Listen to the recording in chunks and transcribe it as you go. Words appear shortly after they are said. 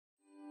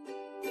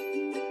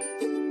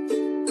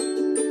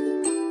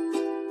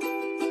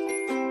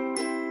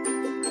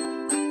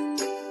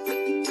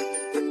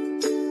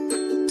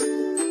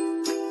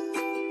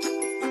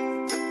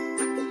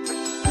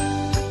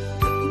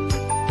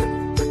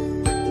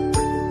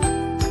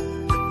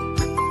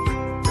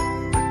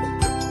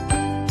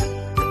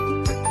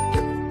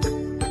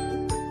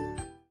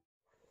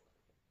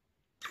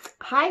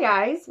Hi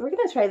guys, we're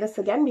gonna try this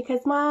again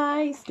because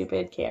my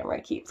stupid camera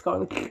keeps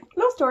going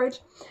no storage.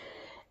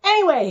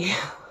 Anyway,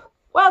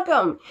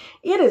 welcome.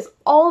 It is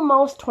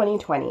almost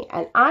 2020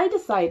 and I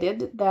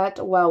decided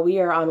that while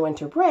we are on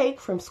winter break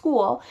from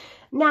school,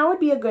 now would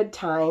be a good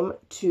time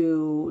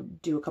to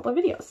do a couple of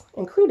videos,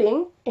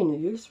 including a New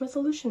Year's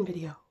resolution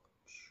video.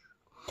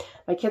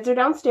 My kids are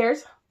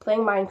downstairs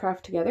playing Minecraft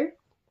together.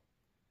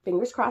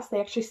 Fingers crossed they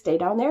actually stay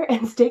down there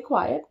and stay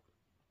quiet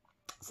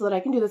so that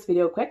I can do this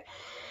video quick.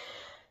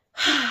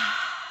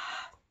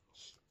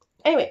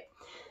 Anyway,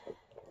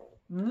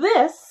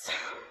 this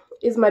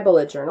is my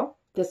bullet journal.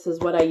 This is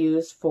what I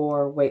use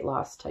for weight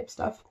loss type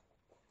stuff.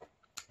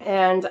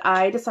 And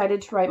I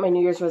decided to write my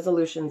New Year's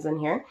resolutions in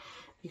here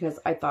because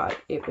I thought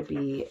it would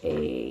be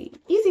a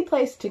easy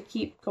place to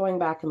keep going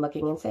back and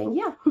looking and saying,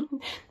 yeah,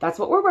 that's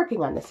what we're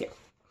working on this year.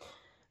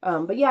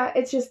 But yeah,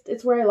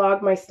 it's where I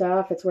log my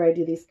stuff. It's where I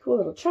do these cool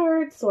little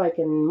charts so I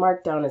can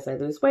mark down as I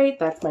lose weight.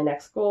 That's my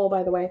next goal,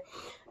 by the way.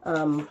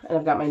 And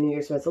I've got my New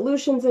Year's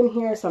resolutions in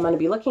here. So I'm going to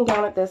be looking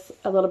down at this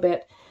a little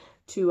bit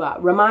to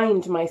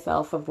remind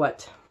myself of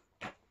what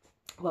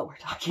we're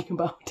talking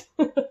about.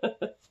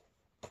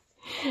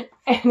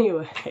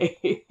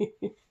 Anyway,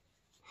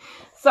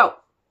 so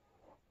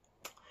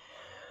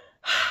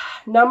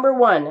number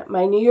one,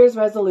 my New Year's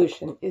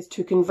resolution is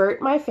to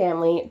convert my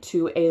family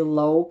to a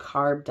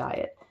low-carb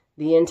diet,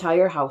 the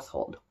entire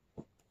household.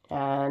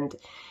 And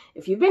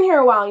if you've been here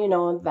a while, you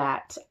know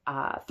that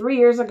 3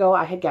 years ago,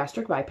 I had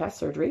gastric bypass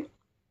surgery.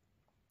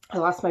 I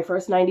lost my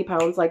first 90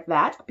 pounds like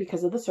that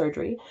because of the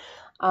surgery.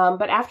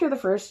 But after the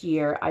first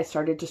year, I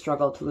started to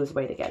struggle to lose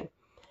weight again.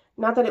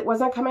 Not that it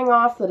wasn't coming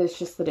off, but it's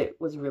just that it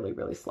was really,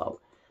 really slow.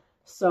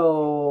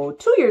 So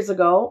 2 years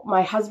ago,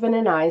 my husband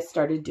and I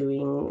started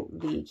doing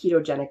the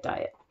ketogenic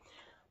diet.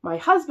 My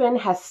husband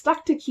has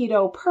stuck to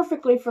keto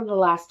perfectly for the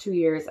last 2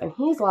 years, and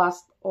he's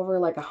lost over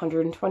like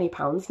 120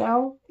 pounds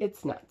now.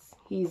 It's nuts.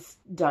 He's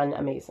done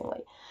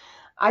amazingly.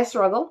 I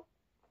struggle.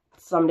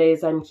 Some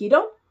days I'm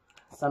keto.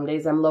 Some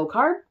days I'm low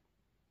carb.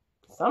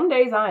 Some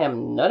days I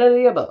am none of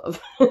the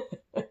above.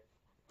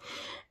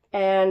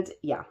 And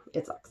yeah,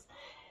 it sucks.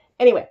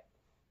 Anyway,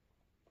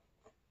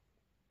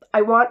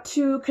 I want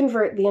to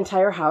convert the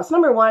entire house.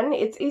 Number one,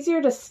 it's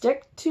easier to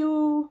stick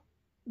to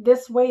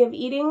this way of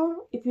eating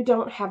if you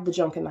don't have the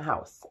junk in the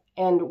house.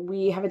 And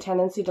we have a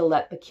tendency to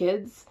let the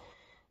kids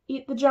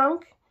eat the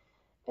junk.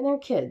 And they're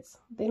kids.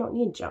 They don't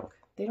need junk.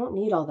 They don't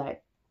need all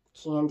that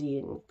candy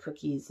and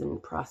cookies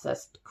and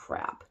processed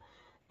crap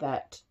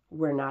that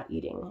we're not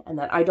eating and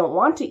that I don't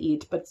want to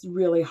eat, but it's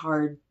really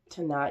hard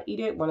to not eat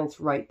it when it's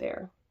right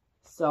there.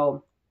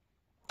 So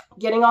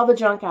getting all the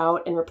junk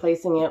out and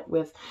replacing it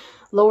with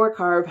lower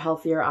carb,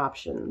 healthier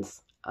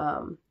options.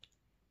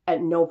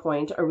 At no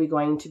point are we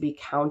going to be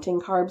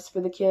counting carbs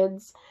for the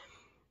kids.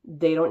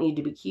 They don't need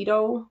to be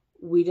keto.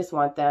 We just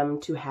want them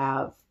to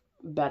have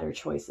better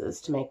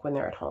choices to make when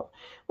they're at home.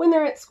 When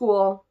they're at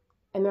school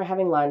and they're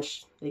having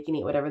lunch, they can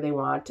eat whatever they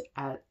want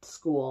at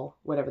school,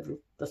 whatever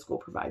the school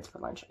provides for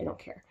lunch. I don't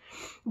care.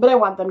 But I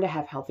want them to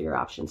have healthier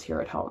options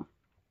here at home.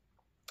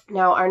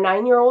 Now, our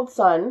 9-year-old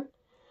son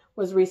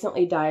was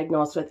recently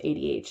diagnosed with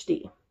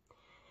ADHD.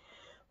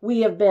 We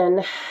have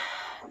been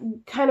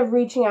kind of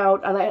reaching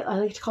out, I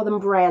like to call them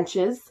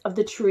branches of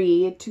the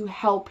tree, to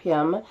help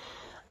him.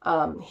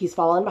 He's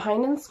fallen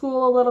behind in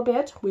school a little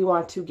bit. We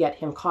want to get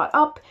him caught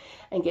up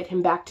and get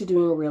him back to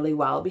doing really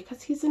well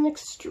because he's an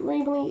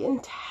extremely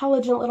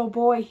intelligent little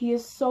boy. He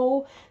is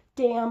so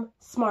damn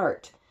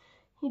smart.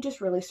 He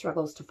just really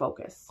struggles to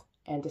focus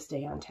and to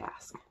stay on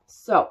task.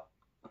 So,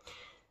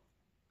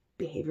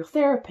 behavioral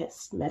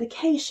therapist,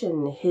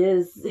 medication,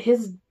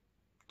 his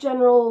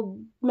general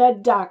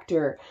med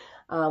doctor.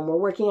 We're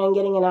working on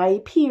getting an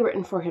IEP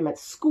written for him at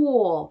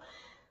school.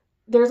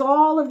 There's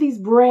all of these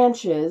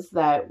branches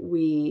that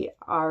we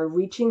are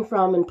reaching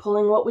from and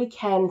pulling what we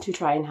can to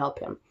try and help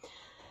him.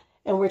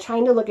 And we're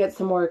trying to look at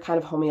some more kind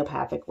of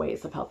homeopathic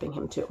ways of helping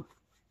him too.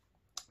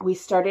 We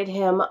started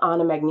him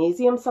on a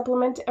magnesium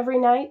supplement every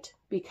night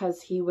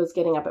because he was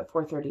getting up at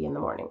 4:30 in the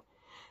morning.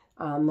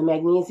 The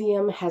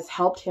magnesium has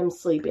helped him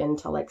sleep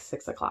until like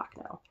 6 o'clock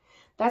now.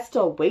 That's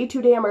still way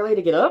too damn early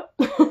to get up.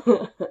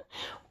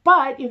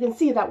 But you can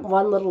see that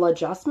one little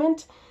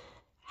adjustment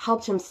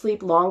helped him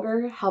sleep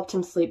longer, helped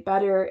him sleep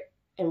better,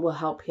 and will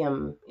help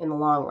him in the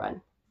long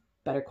run.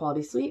 Better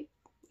quality sleep,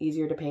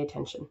 easier to pay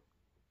attention.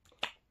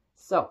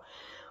 So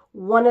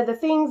one of the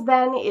things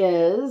then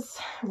is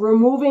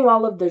removing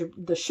all of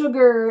the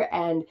sugar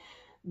and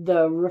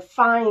the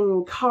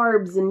refined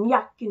carbs and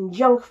yuck and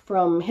junk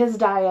from his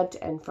diet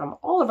and from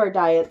all of our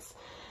diets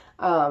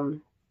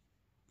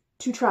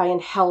to try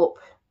and help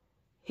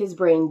his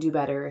brain do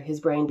better, his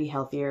brain be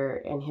healthier,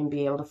 and him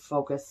be able to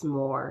focus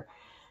more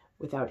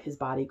without his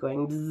body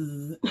going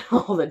bzzz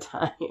all the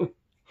time.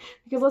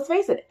 Because let's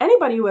face it,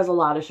 anybody who has a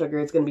lot of sugar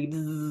is going to be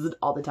bzzz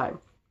all the time.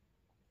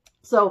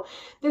 So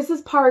this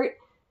is part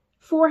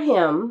for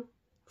him,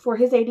 for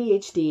his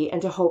ADHD,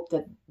 and to hope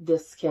that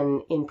this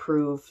can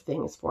improve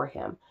things for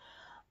him.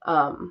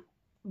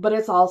 but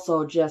it's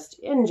also just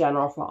in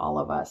general for all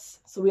of us.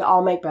 So we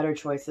all make better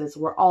choices.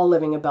 We're all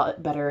living a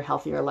better,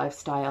 healthier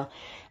lifestyle.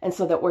 And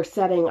so that we're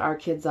setting our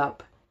kids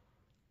up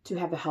to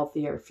have a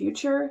healthier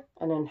future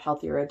and a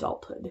healthier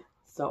adulthood.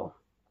 So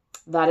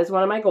that is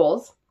one of my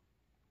goals.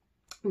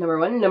 Number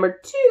one. Number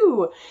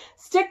two,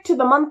 stick to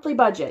the monthly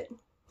budget.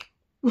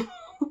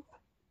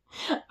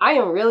 I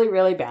am really,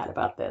 really bad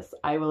about this,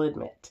 I will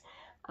admit.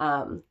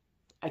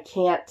 I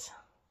can't,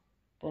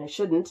 and I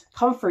shouldn't,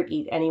 comfort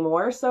eat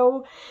anymore.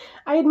 So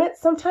I admit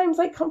sometimes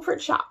I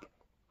comfort shop.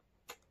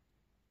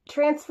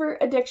 Transfer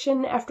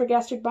addiction after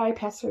gastric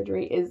bypass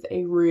surgery is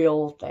a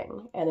real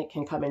thing, and it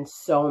can come in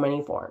so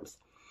many forms.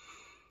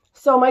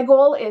 So my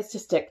goal is to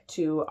stick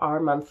to our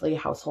monthly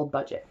household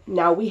budget.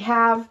 Now we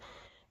have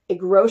a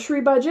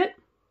grocery budget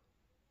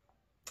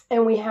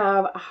and we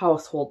have a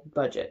household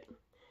budget.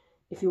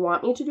 If you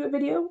want me to do a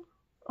video,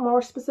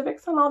 more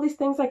specifics on all these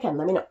things, I can,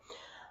 let me know.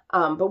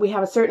 But we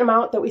have a certain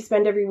amount that we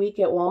spend every week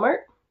at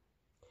Walmart.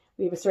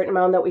 We have a certain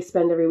amount that we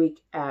spend every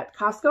week at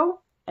Costco.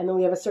 And then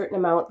we have a certain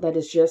amount that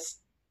is just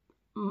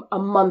a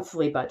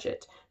monthly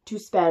budget to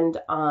spend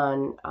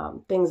on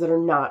things that are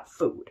not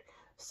food.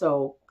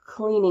 So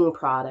cleaning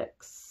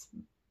products,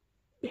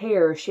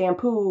 hair,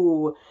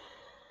 shampoo,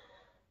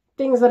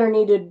 things that are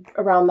needed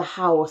around the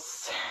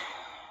house.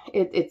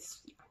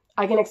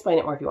 I can explain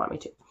it more if you want me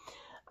to.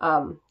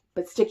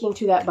 But sticking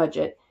to that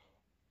budget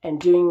and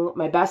doing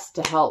my best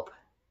to help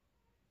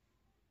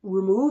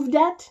remove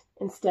debt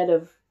instead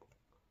of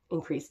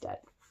increase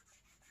debt.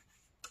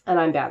 And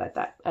I'm bad at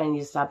that. I need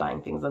to stop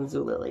buying things on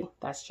Zulily.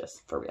 That's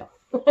just for real.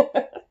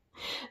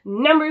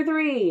 Number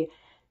three,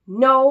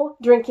 no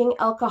drinking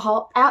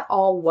alcohol at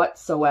all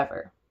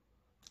whatsoever.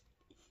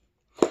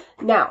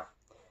 Now,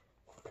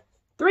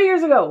 3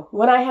 years ago,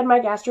 when I had my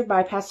gastric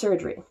bypass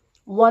surgery,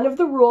 one of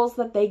the rules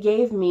that they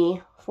gave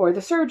me for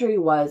the surgery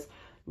was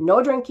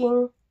no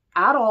drinking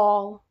at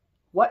all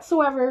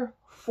whatsoever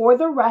for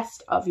the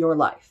rest of your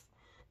life,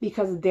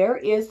 because there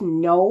is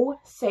no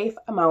safe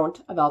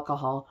amount of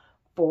alcohol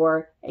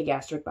for a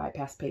gastric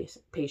bypass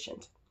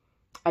patient.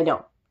 I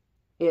know,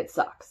 it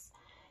sucks.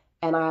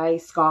 And I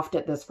scoffed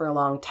at this for a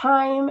long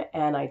time,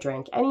 and I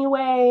drank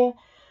anyway.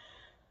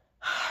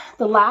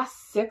 The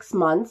last 6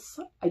 months,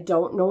 I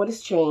don't know what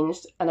has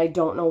changed, and I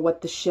don't know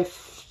what the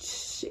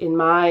shift in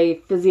my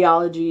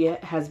physiology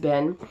has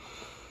been.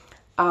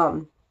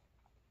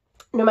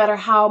 No matter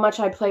how much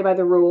I play by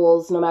the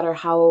rules, no matter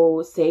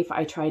how safe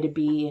I try to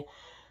be,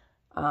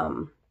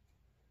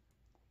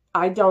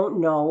 I don't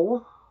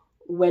know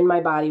when my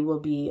body will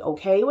be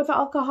okay with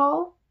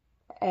alcohol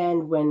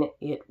and when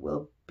it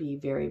will be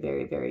very,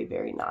 very, very,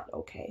 very not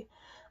okay.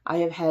 I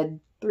have had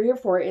 3 or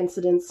 4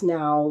 incidents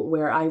now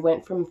where I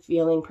went from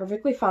feeling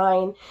perfectly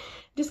fine,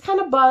 just kind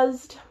of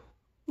buzzed,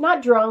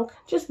 not drunk,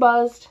 just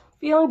buzzed,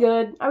 feeling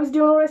good. I was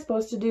doing what I was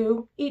supposed to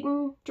do,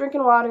 eating,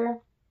 drinking water,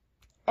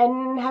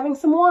 and having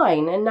some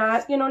wine, and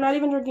not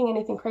even drinking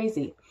anything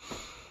crazy.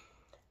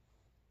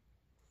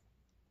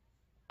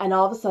 And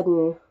all of a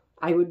sudden,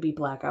 I would be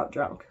blackout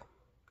drunk.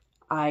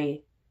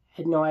 I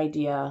had no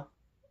idea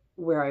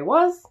where I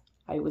was.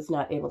 I was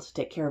not able to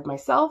take care of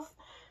myself.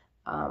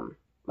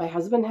 My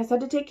husband has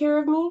had to take care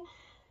of me.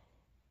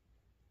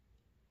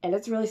 And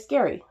it's really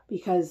scary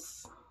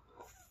because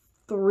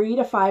 3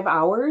 to 5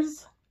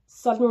 hours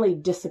suddenly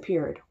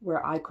disappeared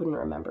where I couldn't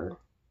remember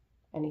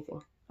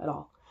anything at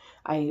all.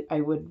 I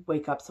would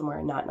wake up somewhere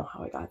and not know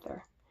how I got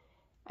there.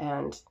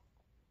 And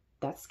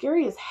that's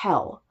scary as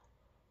hell.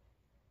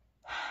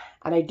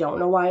 And I don't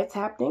know why it's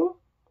happening,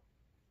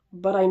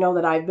 but I know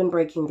that I've been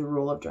breaking the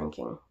rule of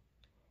drinking,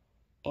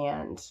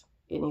 and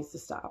it needs to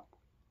stop.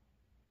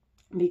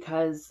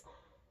 Because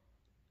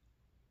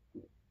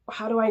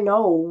how do I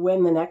know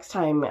when the next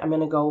time I'm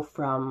going to go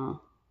from,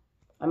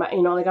 I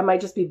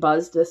might just be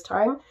buzzed this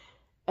time,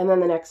 and then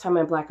the next time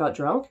I'm blackout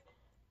drunk,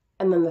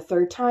 and then the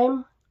third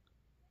time,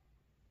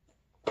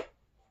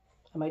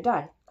 I might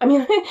die. I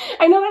mean,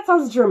 I know that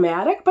sounds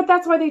dramatic, but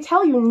that's why they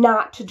tell you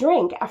not to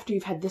drink after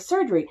you've had this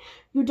surgery.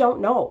 You don't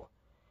know.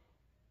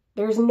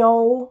 There's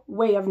no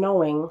way of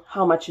knowing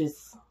how much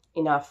is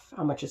enough,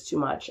 how much is too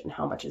much, and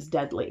how much is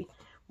deadly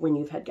when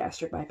you've had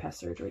gastric bypass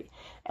surgery.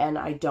 And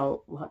I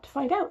don't want to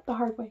find out the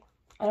hard way.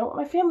 I don't want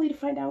my family to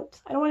find out.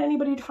 I don't want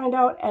anybody to find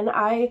out. And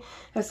I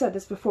have said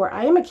this before.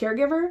 I am a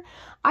caregiver.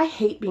 I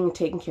hate being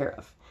taken care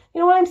of.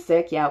 When I'm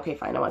sick, yeah, okay,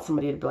 fine. I want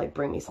somebody to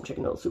bring me some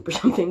chicken noodle soup or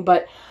something.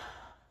 But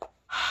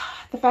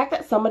the fact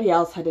that somebody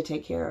else had to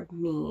take care of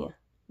me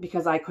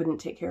because I couldn't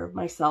take care of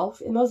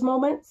myself in those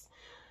moments,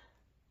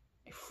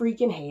 I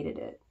freaking hated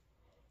it.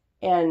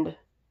 And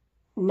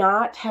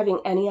not having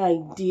any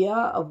idea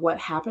of what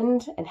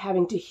happened and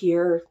having to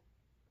hear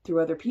through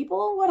other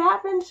people what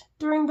happened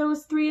during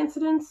those 3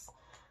 incidents,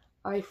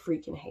 I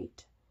freaking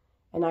hate.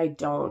 And I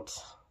don't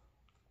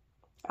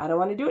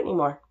want to do it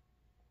anymore.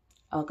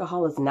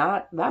 Alcohol is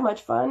not that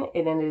much fun,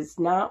 and it is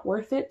not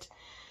worth it.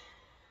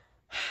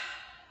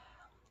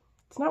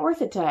 It's not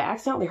worth it to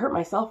accidentally hurt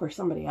myself or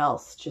somebody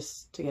else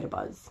just to get a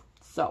buzz.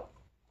 So,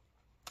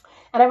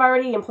 And I've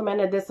already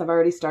implemented this. I've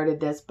already started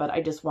this, but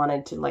I just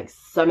wanted to like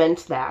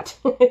cement that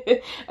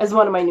as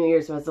one of my New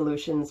Year's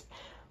resolutions.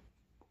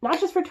 Not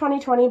just for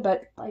 2020,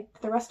 but like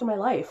the rest of my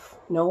life.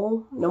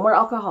 No more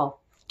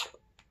alcohol.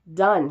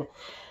 Done.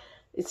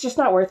 It's just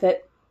not worth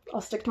it. I'll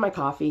stick to my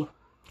coffee.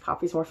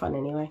 Coffee's more fun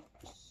anyway.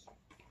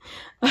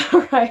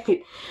 All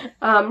right.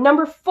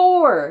 Number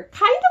 4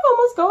 kind of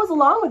almost goes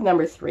along with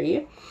number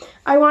 3.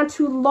 I want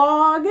to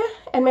log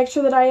and make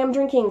sure that I am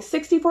drinking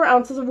 64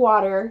 ounces of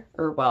water,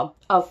 or well,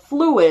 of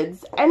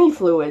fluids, any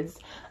fluids,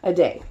 a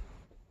day.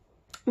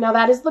 Now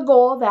that is the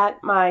goal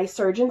that my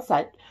surgeon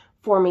set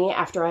for me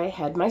after I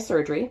had my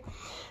surgery.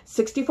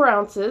 64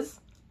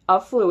 ounces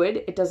of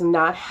fluid. It does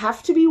not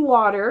have to be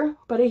water,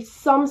 but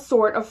some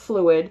sort of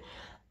fluid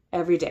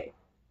every day.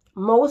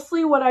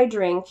 Mostly what I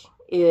drink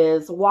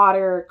is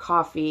water,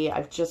 coffee.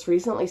 I've just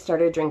recently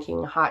started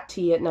drinking hot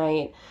tea at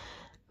night.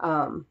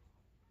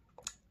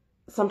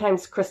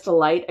 Sometimes Crystal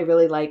Light. I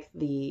really like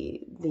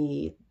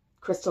the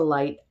Crystal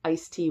Light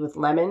iced tea with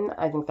lemon.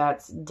 I think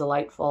that's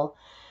delightful.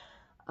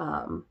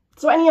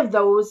 So any of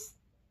those,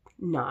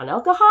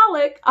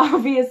 non-alcoholic,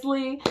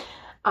 obviously,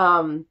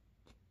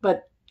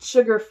 but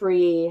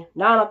sugar-free,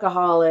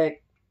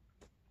 non-alcoholic,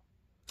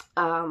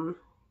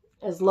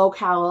 as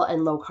low-cal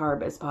and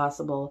low-carb as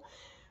possible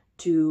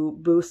to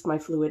boost my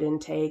fluid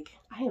intake.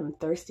 I am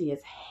thirsty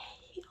as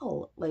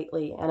hell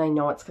lately, and I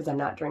know it's because I'm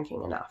not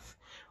drinking enough,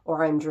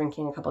 or I'm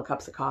drinking a couple of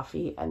cups of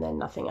coffee and then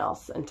nothing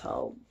else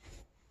until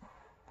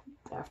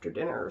after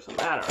dinner or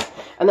something. I don't know.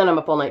 And then I'm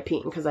up all night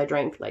peeing because I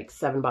drank like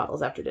 7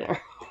 bottles after dinner.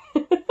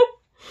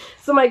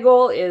 So my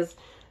goal is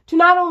to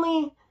not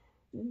only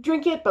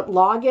drink it, but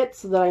log it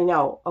so that I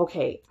know,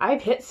 okay,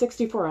 I've hit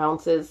 64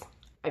 ounces.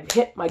 I've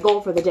hit my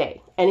goal for the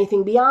day.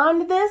 Anything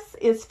beyond this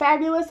is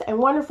fabulous and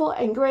wonderful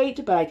and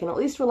great, but I can at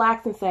least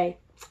relax and say,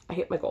 I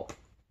hit my goal.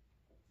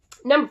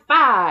 Number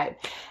 5,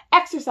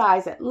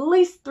 exercise at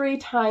least 3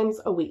 times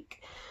a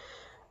week.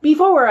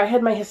 Before I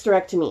had my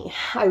hysterectomy,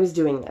 I was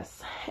doing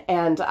this,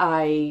 and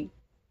I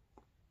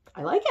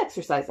like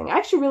exercising. I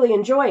actually really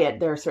enjoy it.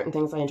 There are certain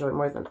things I enjoy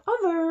more than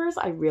others.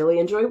 I really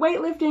enjoy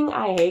weightlifting.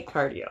 I hate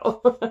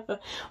cardio.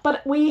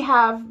 But we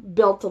have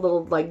built a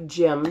little like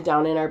gym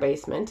down in our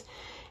basement,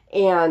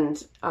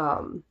 and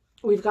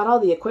we've got all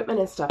the equipment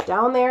and stuff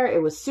down there.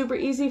 It was super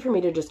easy for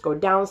me to just go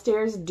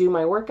downstairs, do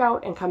my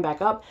workout, and come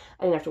back up.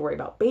 I didn't have to worry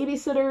about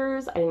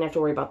babysitters. I didn't have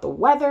to worry about the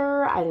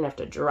weather. I didn't have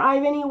to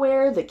drive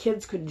anywhere. The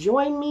kids could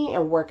join me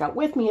and work out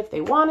with me if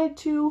they wanted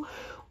to.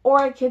 Or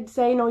I could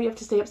say, no, you have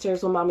to stay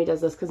upstairs while mommy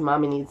does this because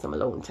mommy needs some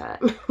alone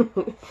time.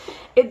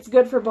 It's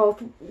good for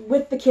both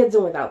with the kids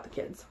and without the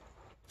kids.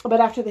 But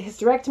after the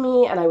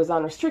hysterectomy and I was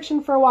on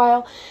restriction for a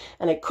while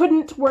and I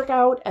couldn't work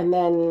out, and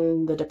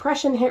then the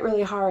depression hit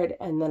really hard,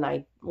 and then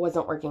I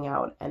wasn't working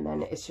out, and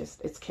then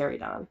it's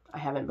carried on. I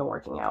haven't been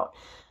working out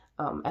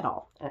at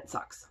all, and it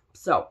sucks.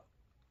 So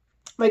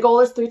my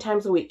goal is 3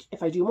 times a week.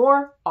 If I do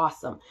more,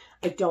 awesome.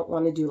 I don't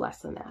want to do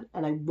less than that.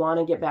 And I want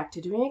to get back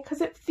to doing it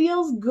because it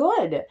feels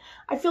good.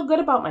 I feel good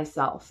about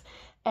myself.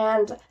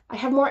 And I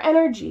have more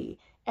energy.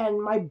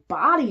 And my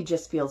body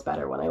just feels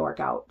better when I work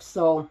out.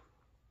 So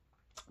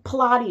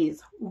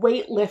Pilates,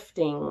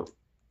 weightlifting,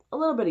 a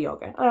little bit of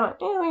yoga.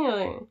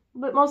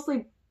 But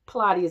mostly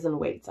Pilates and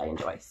weights I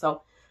enjoy.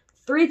 So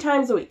 3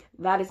 times a week.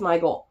 That is my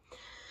goal.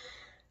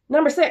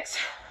 Number 6,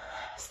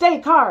 stay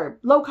carb,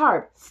 low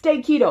carb,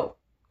 stay keto.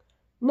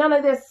 None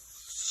of this.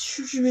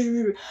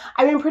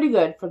 I've been pretty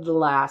good for the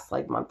last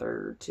like month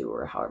or 2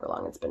 or however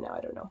long it's been now. I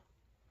don't know.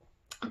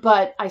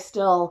 But I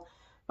still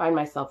find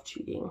myself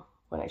cheating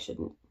when I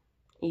shouldn't.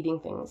 Eating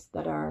things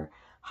that are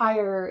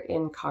higher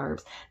in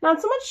carbs.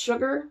 Not so much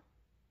sugar.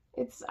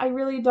 I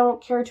really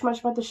don't care too much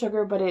about the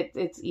sugar, but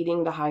it's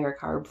eating the higher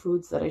carb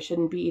foods that I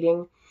shouldn't be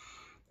eating.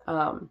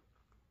 On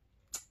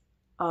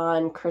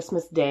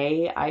Christmas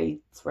Day, I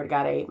swear to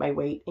God, I ate my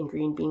weight in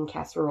green bean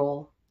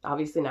casserole.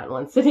 Obviously not in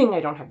one sitting. I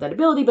don't have that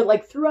ability, but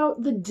like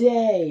throughout the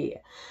day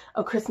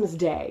of Christmas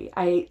Day,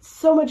 I ate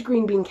so much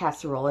green bean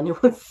casserole and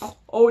it was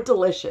so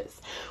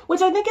delicious,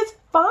 which I think is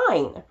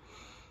fine.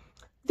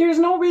 There's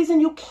no reason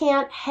you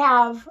can't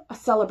have a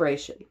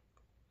celebration.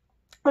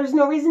 There's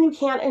no reason you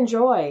can't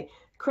enjoy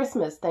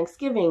Christmas,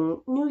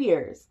 Thanksgiving, New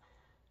Year's,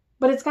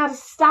 but it's got to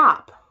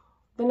stop.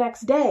 The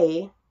next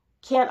day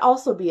can't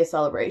also be a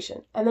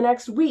celebration, and the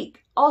next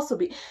week also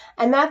be.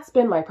 And that's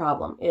been my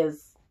problem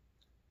is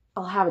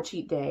I'll have a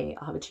cheat day.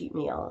 I'll have a cheat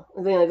meal.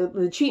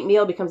 The cheat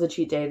meal becomes a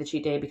cheat day. The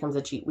cheat day becomes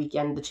a cheat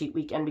weekend. The cheat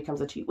weekend becomes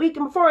a cheat week.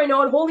 And before I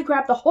know it, holy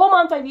crap, the whole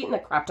month I've eaten a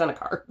crap ton of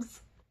carbs.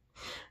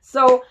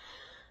 So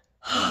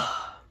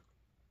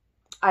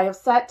I have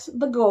set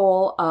the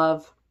goal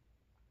of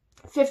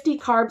 50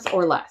 carbs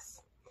or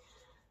less.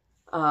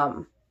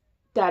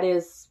 That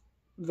is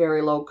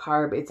very low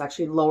carb. It's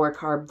actually lower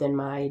carb than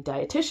my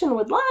dietitian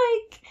would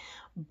like,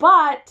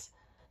 but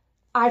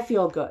I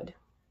feel good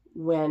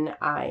when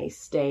I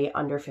stay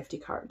under 50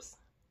 carbs.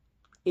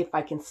 If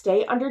I can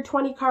stay under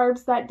 20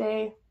 carbs that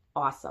day,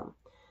 awesome.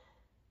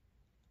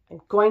 I'm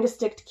going to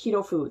stick to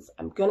keto foods.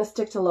 I'm going to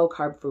stick to low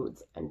carb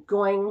foods. I'm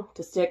going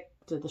to stick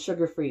to the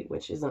sugar-free,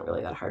 which isn't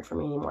really that hard for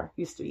me anymore.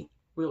 Used to be.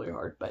 really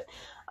hard, but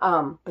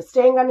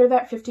staying under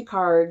that 50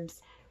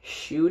 carbs,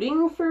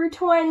 shooting for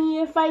 20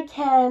 if I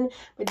can,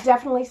 but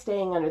definitely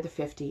staying under the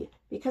 50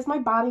 because my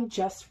body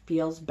just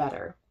feels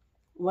better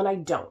when I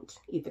don't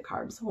eat the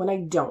carbs, when I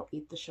don't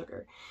eat the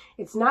sugar.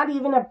 It's not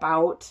even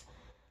about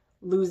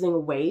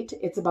losing weight.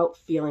 It's about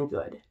feeling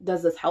good.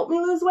 Does this help me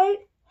lose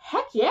weight?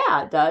 Heck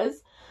yeah, it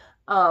does.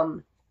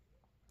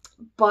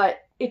 But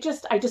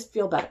I just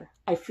feel better.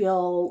 I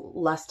feel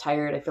less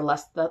tired. I feel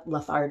less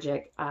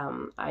lethargic.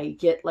 I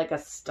get like a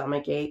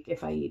stomach ache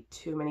if I eat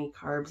too many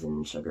carbs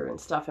and sugar and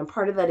stuff. And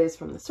part of that is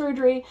from the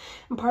surgery.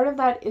 And part of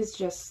that is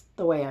just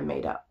the way I'm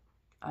made up.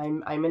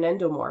 I'm an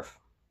endomorph.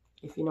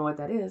 If you know what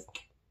that is,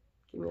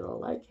 give me a little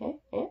like,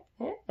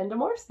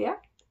 endomorphs, yeah.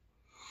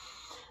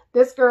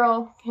 This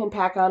girl can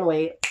pack on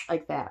weight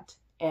like that,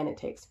 and it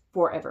takes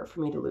forever for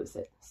me to lose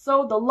it.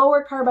 So the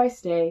lower carb I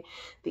stay,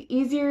 the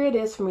easier it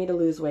is for me to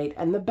lose weight,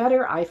 and the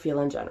better I feel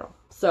in general.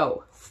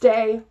 So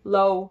stay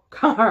low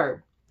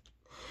carb.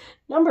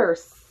 What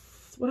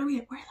are we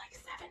at? We're at like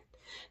 7.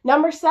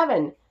 Number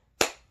 7,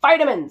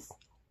 vitamins.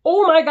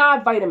 Oh my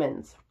God,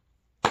 vitamins.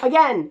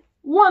 Again,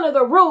 one of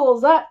the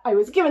rules that I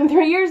was given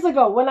 3 years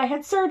ago when I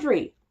had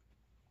surgery.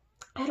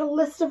 I had a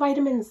list of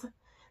vitamins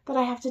that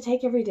I have to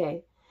take every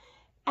day.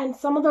 And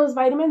some of those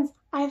vitamins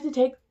I have to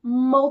take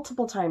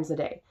multiple times a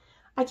day.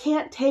 I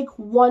can't take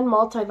one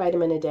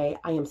multivitamin a day.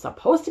 I am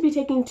supposed to be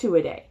taking 2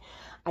 a day.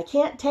 I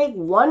can't take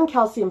 1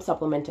 calcium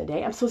supplement a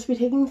day. I'm supposed to be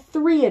taking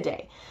 3 a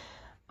day.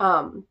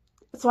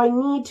 So I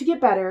need to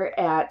get better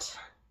at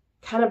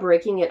kind of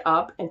breaking it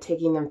up and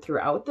taking them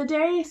throughout the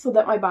day so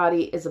that my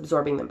body is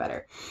absorbing them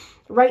better.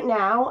 Right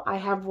now, I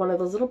have one of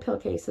those little pill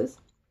cases,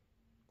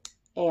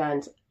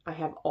 and I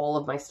have all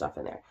of my stuff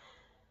in there.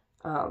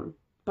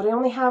 But I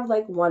only have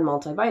like 1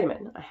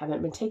 multivitamin. I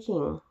haven't been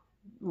taking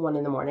 1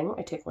 in the morning.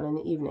 I take 1 in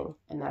the evening,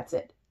 and that's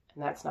it.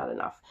 And that's not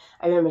enough.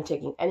 I haven't been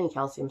taking any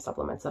calcium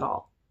supplements at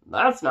all.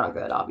 That's not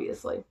good,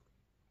 obviously.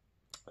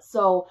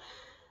 So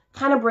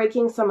kind of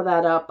breaking some of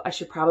that up. I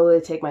should probably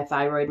take my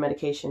thyroid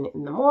medication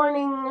in the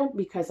morning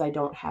because I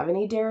don't have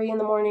any dairy in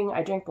the morning.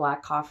 I drink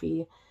black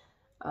coffee.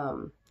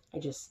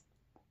 It's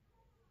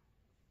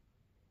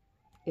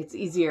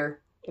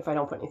easier if I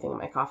don't put anything in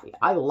my coffee.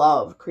 I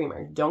love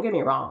creamer. Don't get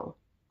me wrong.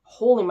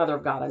 Holy mother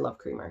of God, I love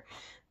creamer.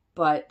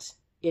 But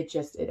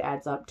it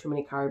adds up. Too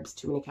many carbs,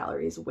 too many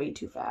calories, way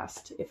too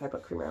fast if I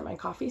put creamer in my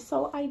coffee.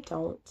 So I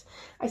don't.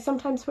 I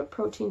sometimes put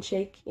protein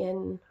shake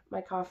in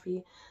my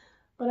coffee,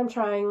 but I'm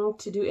trying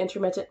to do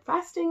intermittent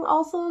fasting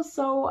also,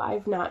 so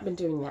I've not been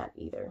doing that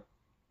either.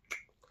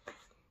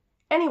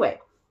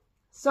 Anyway,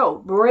 so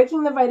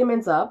breaking the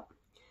vitamins up,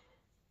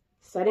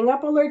 setting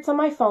up alerts on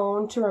my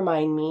phone to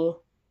remind me,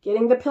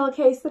 getting the pill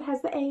case that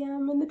has the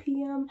AM and the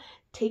PM,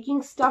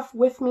 taking stuff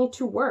with me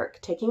to work,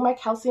 taking my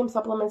calcium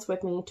supplements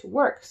with me to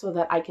work so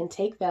that I can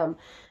take them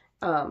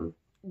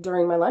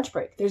during my lunch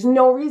break. There's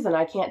no reason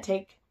I can't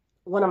take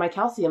one of my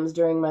calciums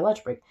during my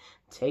lunch break.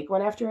 Take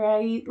one after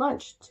I eat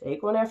lunch.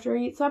 Take one after I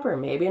eat supper.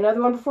 Maybe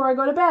another one before I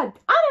go to bed.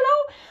 I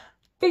don't know.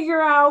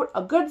 Figure out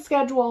a good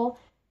schedule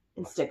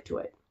and stick to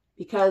it.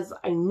 Because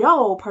I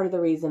know part of the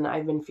reason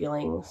I've been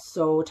feeling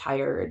so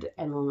tired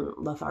and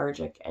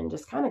lethargic and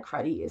just kind of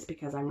cruddy is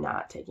because I'm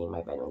not taking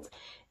my vitamins.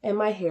 And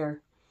my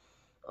hair.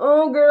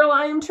 Oh, girl,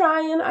 I am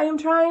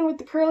trying with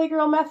the curly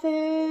girl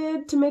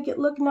method to make it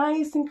look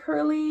nice and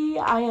curly.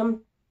 I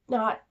am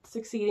not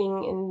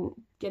succeeding in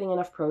getting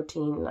enough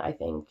protein, I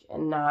think,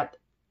 and not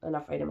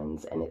enough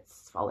vitamins, and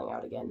it's falling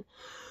out again.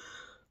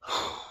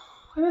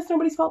 And that's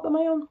nobody's fault but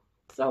my own.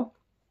 So,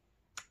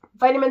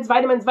 vitamins.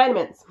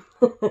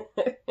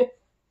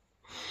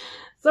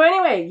 So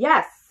anyway,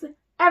 yes,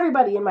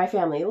 everybody in my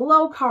family,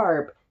 low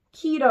carb,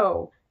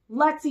 keto,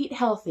 let's eat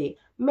healthy,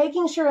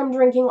 making sure I'm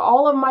drinking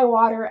all of my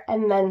water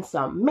and then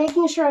some,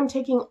 making sure I'm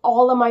taking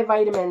all of my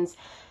vitamins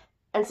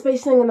and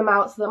spacing them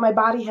out so that my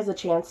body has a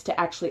chance to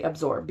actually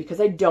absorb, because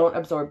I don't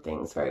absorb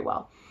things very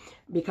well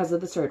because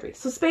of the surgery.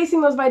 So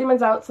spacing those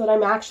vitamins out so that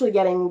I'm actually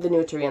getting the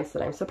nutrients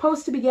that I'm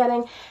supposed to be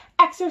getting,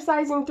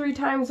 exercising 3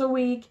 times a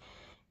week,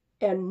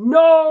 and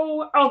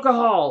no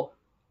alcohol.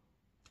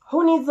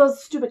 Who needs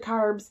those stupid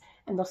carbs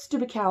and those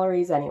stupid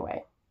calories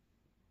anyway?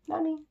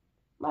 Not me.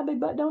 My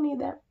big butt don't need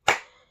that.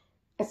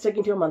 And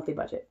sticking to a monthly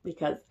budget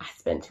because I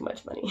spend too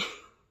much money.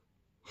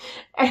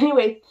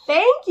 Anyway,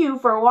 thank you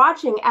for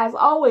watching. As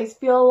always,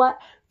 feel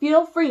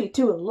free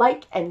to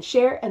like and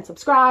share and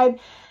subscribe.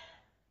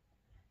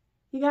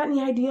 You got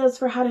any ideas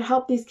for how to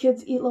help these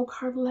kids eat low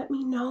carb? Let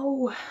me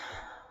know.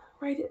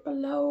 Write it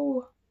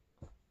below.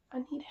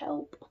 I need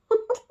help.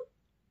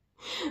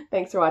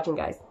 Thanks for watching,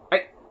 guys. All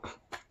right,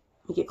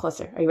 let me get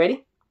closer. Are you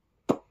ready?